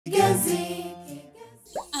My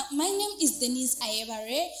name is Denise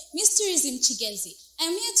Ayebare, Miss Tourism Chigezi. I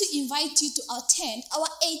am here to invite you to attend our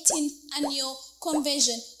 18th annual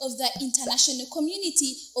convention of the International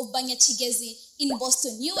Community of Banyakigezi in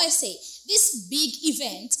Boston, USA. This big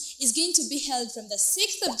event is going to be held from the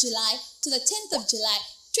 6th of July to the 10th of July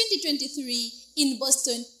 2023 in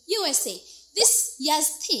Boston, USA. This year's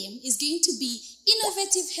theme is going to be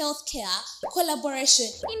Innovative Healthcare Collaboration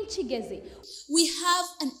in Chigezi. We have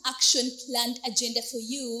an action planned agenda for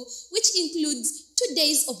you, which includes 2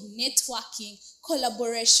 days of networking,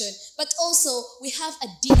 collaboration, but also we have a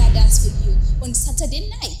dinner dance for you on Saturday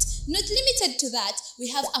night. Not limited to that, we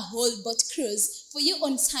have a whole boat cruise for you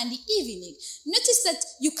on Sunday evening. Notice that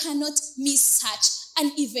you cannot miss such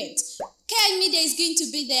an event. KI Media is going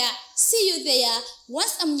to be there. See you there.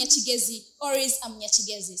 Once I'm Nyachigezi, always I'm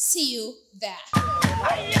Nyachigezi. See you there.